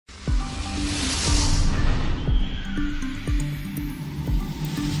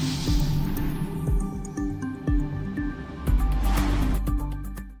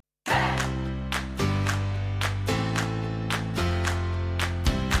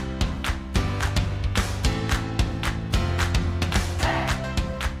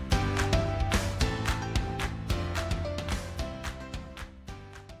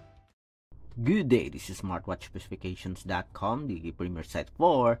Good day, this is smartwatchspecifications.com, the premier site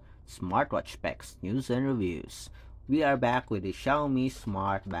for smartwatch specs, news, and reviews. We are back with the Xiaomi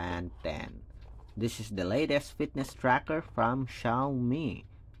Smart Band 10. This is the latest fitness tracker from Xiaomi.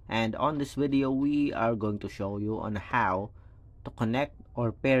 And on this video, we are going to show you on how to connect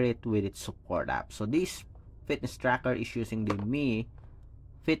or pair it with its support app. So this fitness tracker is using the Mi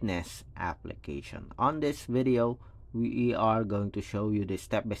Fitness application. On this video, we are going to show you the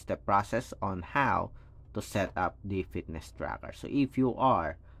step-by-step process on how to set up the fitness tracker. So if you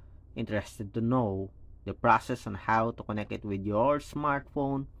are interested to know the process on how to connect it with your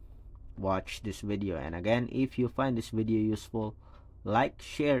smartphone, watch this video. And again, if you find this video useful, like,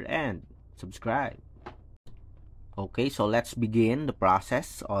 share, and subscribe. Okay, so let's begin the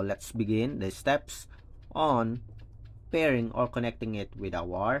process, or let's begin the steps on pairing or connecting it with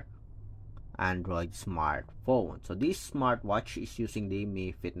our Android smartphone. So this smartwatch is using the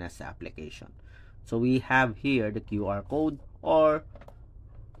Mi Fitness application. So we have here the QR code, or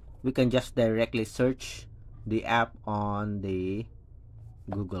we can just directly search the app on the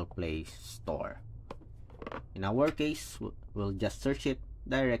Google Play Store. In our case, we'll just search it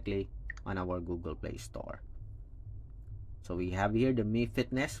directly on our Google Play Store. So we have here the Mi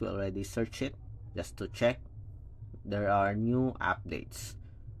Fitness. We already searched it just to check there are new updates.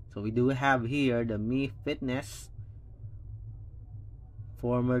 So we do have here the Mi Fitness,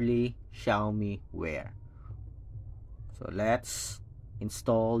 formerly Xiaomi Wear. So let's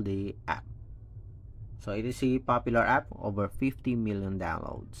install the app. So it is a popular app, over 50 million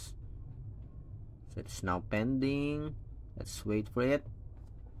downloads. So it's now pending. Let's wait for it.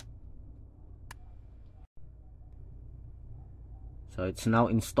 So it's now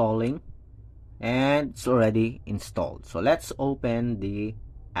installing, and it's already installed. So let's open the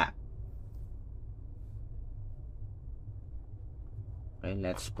app. Okay,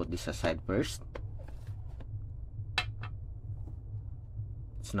 let's put this aside first.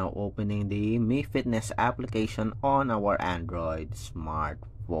 It's now opening the Mi Fitness application on our Android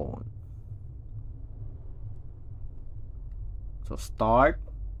smartphone. So start,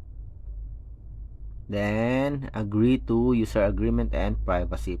 then agree to user agreement and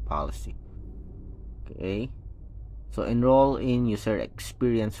privacy policy. Okay, so enroll in user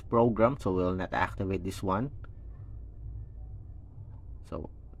experience program. So we'll not activate this one. So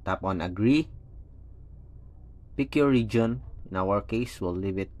tap on agree, pick your region. In our case, we'll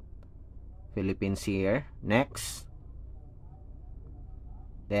leave it Philippines here. Next,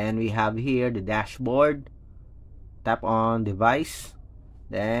 then we have here the dashboard. Tap on device,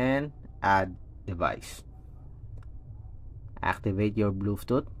 then add device. Activate your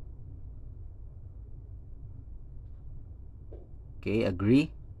Bluetooth. Okay,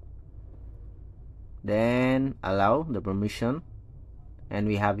 agree, then allow the permission, and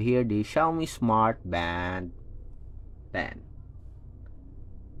we have here the Xiaomi Smart Band 10.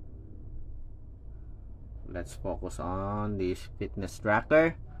 Let's focus on this fitness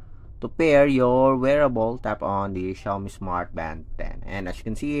tracker. To pair your wearable, tap on the Xiaomi Smart Band 10, and as you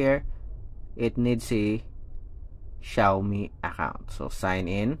can see here, it needs a Xiaomi account. So sign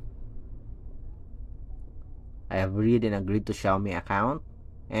in. I have read and agreed to Xiaomi account,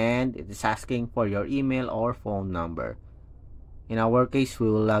 and it is asking for your email or phone number. In our case,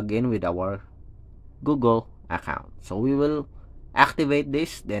 we will log in with our Google account. So we will activate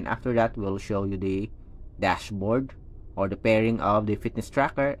this, then after that we'll show you the dashboard, or the pairing of the fitness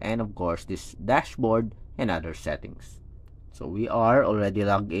tracker, and of course this dashboard and other settings. So we are already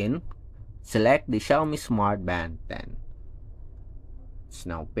logged in. Select the Xiaomi Smart Band 10. It's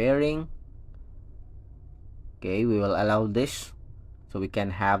now pairing. Okay, we will allow this so we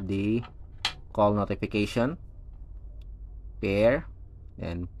can have the call notification. Pair,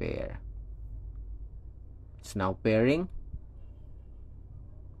 then pair. It's now pairing,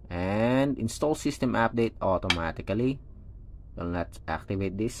 and install system update automatically. Will not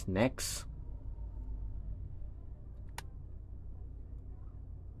activate this. Next,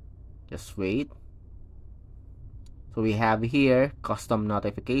 just wait. So we have here custom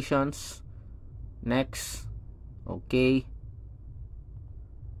notifications. Next, okay,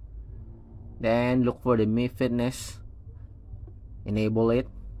 then look for the Mi Fitness, enable it,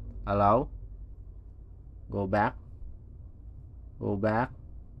 allow, go back,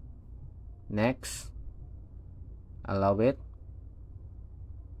 next, allow it,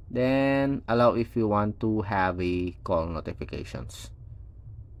 then allow if you want to have a call notifications,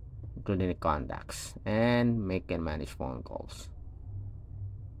 including the contacts, and make and manage phone calls,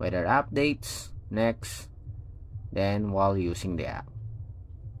 weather updates. Next, then while using the app.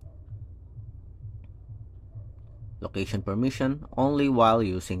 location permission only while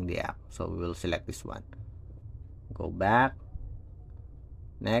using the app. So we will select this one. Go back.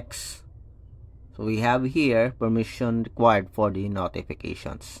 Next. So we have here permission required for the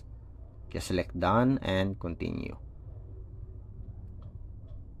notifications. Just select done and continue.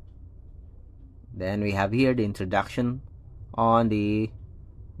 Then we have here the introduction on the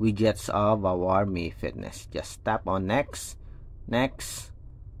widgets of our Mi Fitness. Just tap on next, next,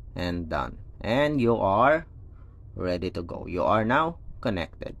 and done. And you are ready to go. You are now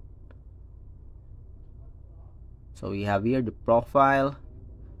connected. So we have here the profile.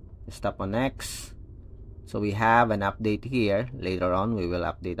 Just tap on next. So we have an update here. Later on, we will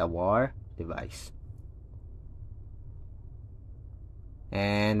update our device.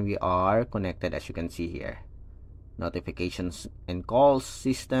 And we are connected, as you can see here. Notifications and calls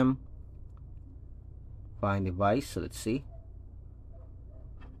system. Find device. So let's see.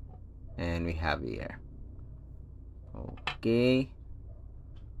 And we have here. Okay.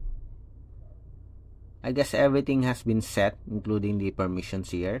 I guess everything has been set, including the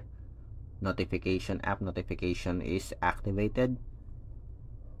permissions here. App notification is activated.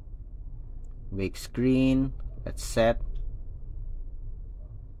 Wake screen. Let's set.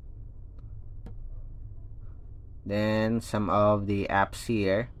 Then some of the apps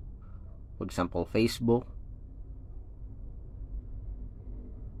here, for example Facebook,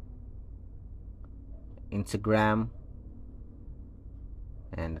 Instagram,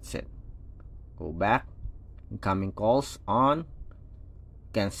 and that's it. Go back. Incoming calls on.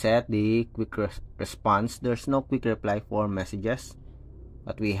 You can set the quick response. There's no quick reply for messages,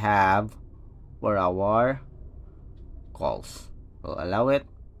 but we have for our calls. We'll allow it.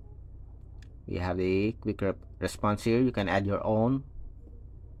 We have the quick response here. You can add your own,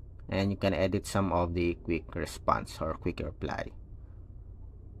 and you can edit some of the quick response or quick reply.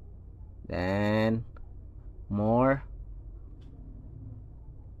 Then more.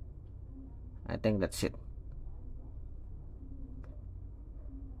 I think that's it.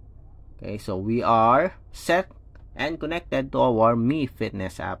 Okay, so we are set and connected to our Mi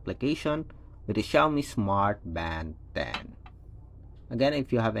Fitness application with the Xiaomi Smart Band 10. Again,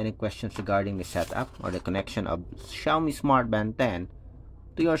 if you have any questions regarding the setup or the connection of Xiaomi Smart Band 10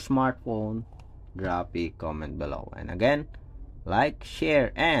 to your smartphone, drop a comment below. And again, like,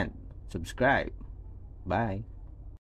 share, and subscribe. Bye.